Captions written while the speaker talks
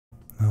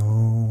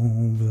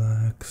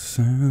Black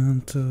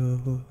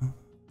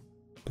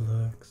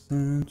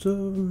Santa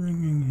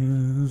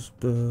ringing his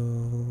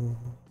bell.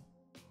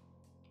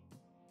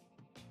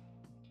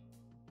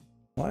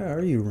 Why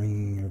are you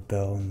ringing your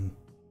bell in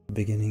the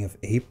beginning of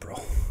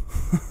April?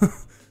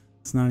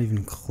 It's not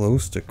even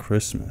close to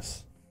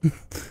Christmas.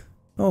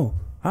 Oh,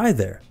 hi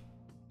there.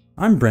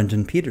 I'm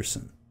Brendan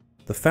Petersen,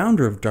 the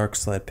founder of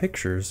DARKSLIDE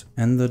Pictures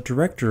and the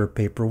director of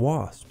Paper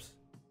Wasps.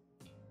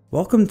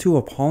 Welcome to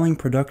Appalling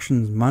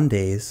Productions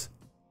Mondays,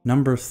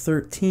 number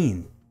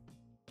 13.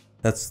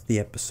 That's the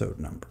episode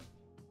number.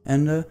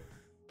 And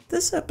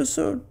this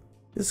episode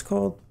is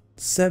called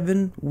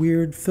 7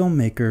 Weird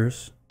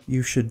Filmmakers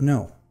You Should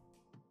Know.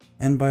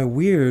 And by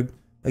weird,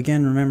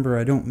 again, remember,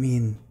 I don't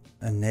mean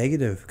a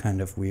negative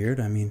kind of weird.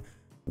 I mean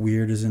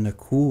weird as in a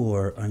cool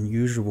or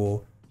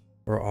unusual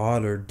or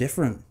odd or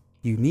different,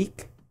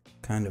 unique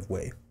kind of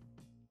way.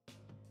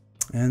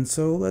 And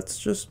so let's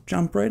just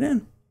jump right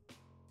in.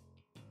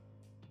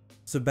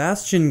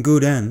 Sebastien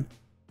Godin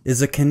is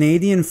a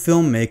Canadian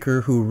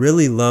filmmaker who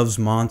really loves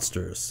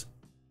monsters.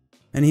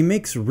 And he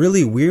makes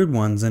really weird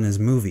ones in his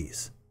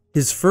movies.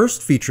 His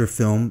first feature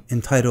film,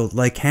 entitled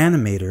Like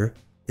Animator,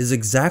 is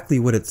exactly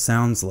what it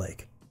sounds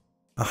like.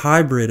 A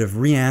hybrid of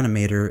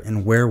Reanimator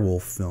and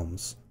werewolf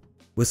films,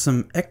 with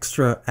some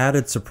extra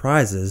added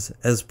surprises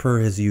as per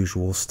his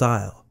usual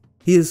style.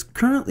 He is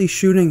currently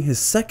shooting his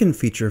second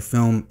feature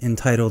film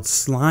entitled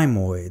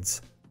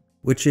Slimoids,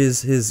 which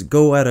is his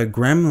go at a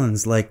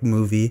Gremlins-like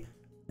movie,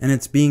 and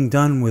it's being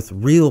done with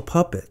real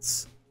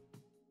puppets.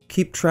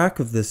 Keep track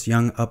of this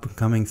young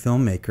up-and-coming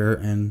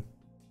filmmaker and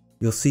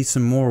you'll see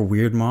some more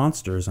weird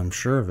monsters, I'm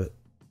sure of it.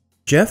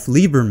 Jeff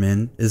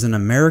Lieberman is an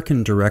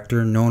American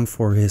director known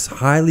for his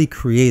highly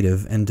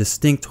creative and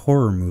distinct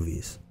horror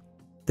movies.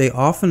 They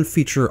often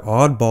feature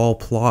oddball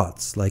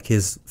plots like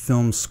his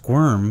film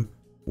Squirm,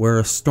 where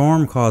a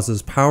storm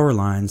causes power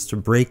lines to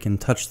break and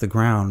touch the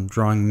ground,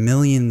 drawing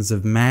millions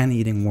of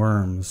man-eating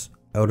worms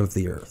out of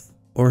the earth.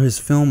 Or his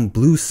film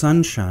Blue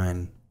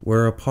Sunshine,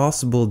 where a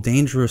possible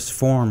dangerous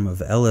form of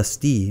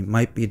LSD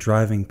might be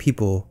driving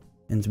people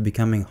into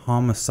becoming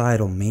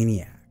homicidal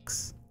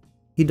maniacs.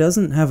 He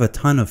doesn't have a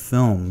ton of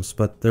films,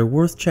 but they're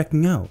worth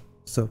checking out,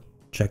 so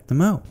check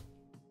them out.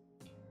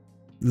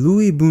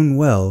 Louis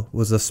Buñuel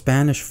was a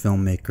Spanish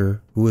filmmaker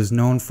who is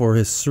known for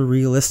his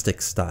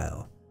surrealistic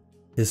style.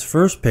 His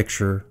first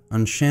picture,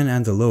 Un Chien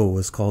Andalou,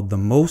 was called the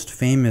most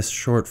famous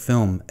short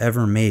film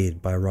ever made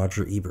by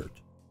Roger Ebert.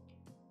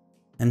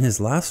 And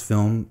his last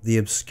film, The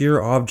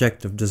Obscure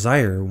Object of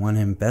Desire, won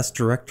him Best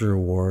Director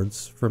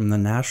awards from the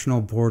National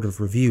Board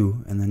of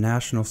Review and the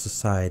National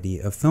Society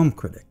of Film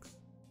Critics.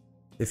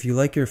 If you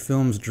like your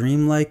films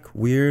dreamlike,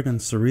 weird,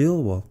 and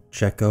surreal, well,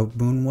 check out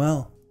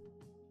Buñuel.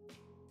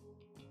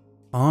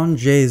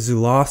 Andrzej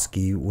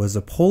Zulawski was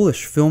a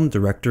Polish film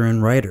director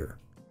and writer.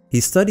 He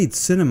studied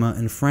cinema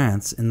in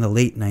France in the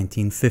late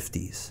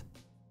 1950s.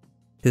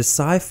 His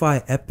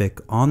sci-fi epic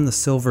On the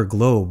Silver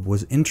Globe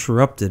was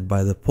interrupted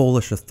by the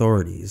Polish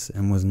authorities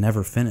and was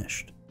never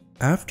finished.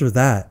 After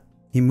that,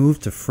 he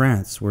moved to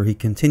France, where he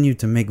continued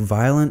to make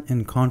violent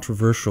and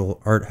controversial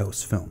art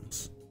house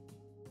films.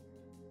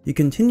 He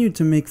continued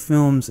to make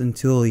films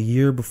until a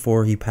year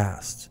before he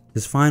passed,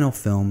 his final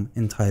film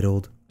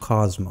entitled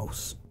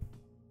Cosmos.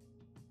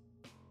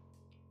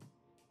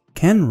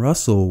 Ken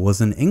Russell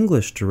was an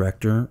English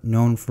director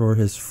known for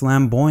his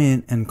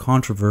flamboyant and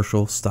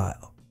controversial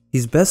style.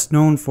 He's best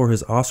known for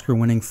his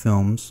Oscar-winning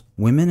films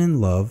Women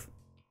in Love,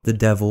 The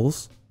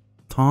Devils,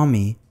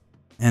 Tommy,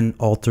 and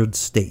Altered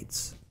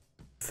States.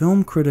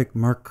 Film critic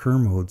Mark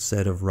Kermode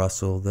said of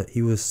Russell that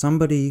he was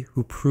somebody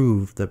who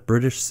proved that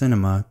British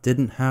cinema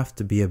didn't have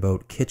to be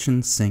about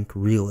kitchen sink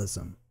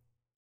realism.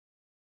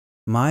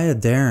 Maya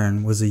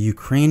Deren was a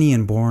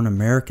Ukrainian-born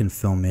American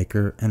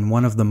filmmaker and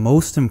one of the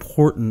most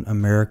important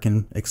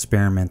American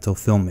experimental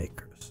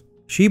filmmakers.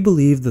 She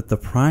believed that the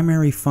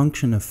primary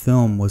function of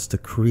film was to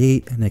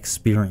create an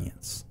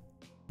experience,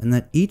 and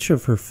that each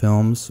of her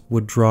films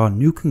would draw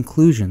new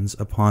conclusions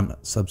upon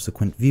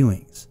subsequent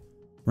viewings,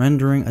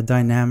 rendering a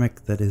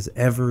dynamic that is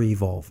ever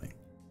evolving.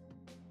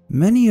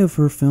 Many of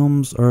her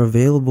films are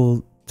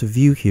available to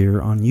view here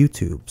on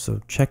YouTube,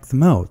 so check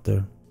them out.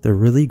 They're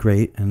really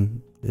great,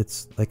 and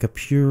it's like a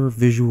pure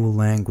visual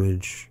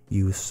language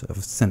use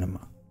of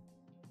cinema.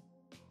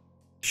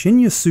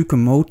 Shinya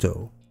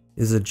Tsukamoto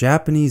is a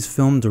Japanese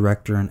film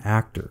director and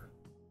actor.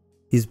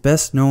 He's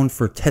best known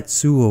for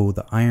Tetsuo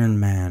the Iron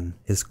Man,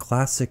 his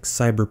classic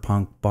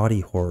cyberpunk body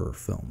horror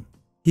film.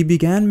 He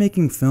began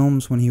making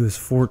films when he was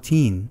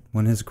 14,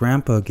 when his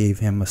grandpa gave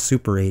him a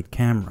Super 8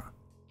 camera.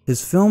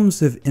 His films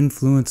have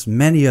influenced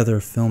many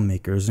other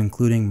filmmakers,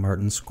 including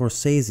Martin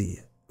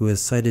Scorsese, who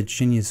has cited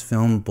Shinya's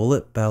film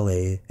Bullet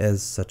Ballet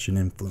as such an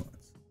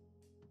influence.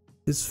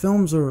 His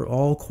films are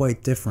all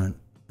quite different,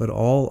 but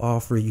all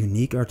offer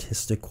unique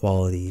artistic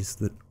qualities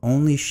that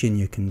only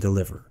Shinya can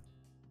deliver.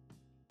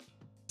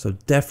 So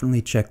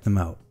definitely check them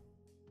out.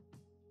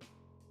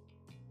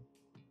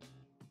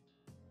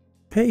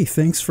 Hey,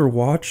 thanks for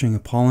watching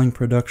Appalling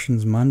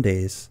Productions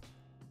Mondays.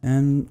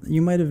 And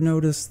you might have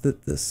noticed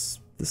that this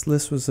this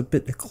list was a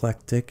bit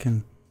eclectic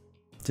and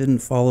didn't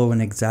follow an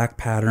exact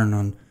pattern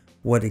on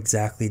what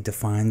exactly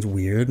defines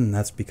weird, and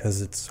that's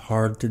because it's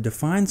hard to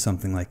define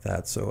something like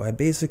that. So I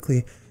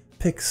basically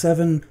picked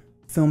 7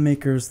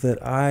 filmmakers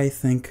that I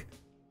think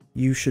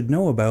you should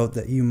know about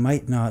that you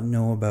might not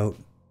know about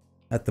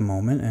at the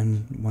moment.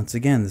 And once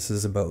again, this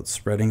is about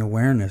spreading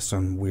awareness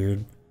on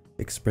weird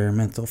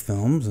experimental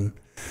films and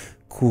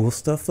cool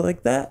stuff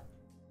like that.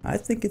 I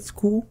think it's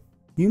cool.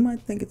 You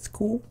might think it's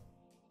cool.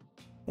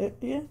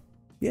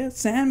 Yeah,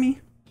 Sammy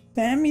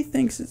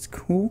thinks it's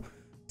cool.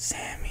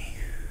 Sammy.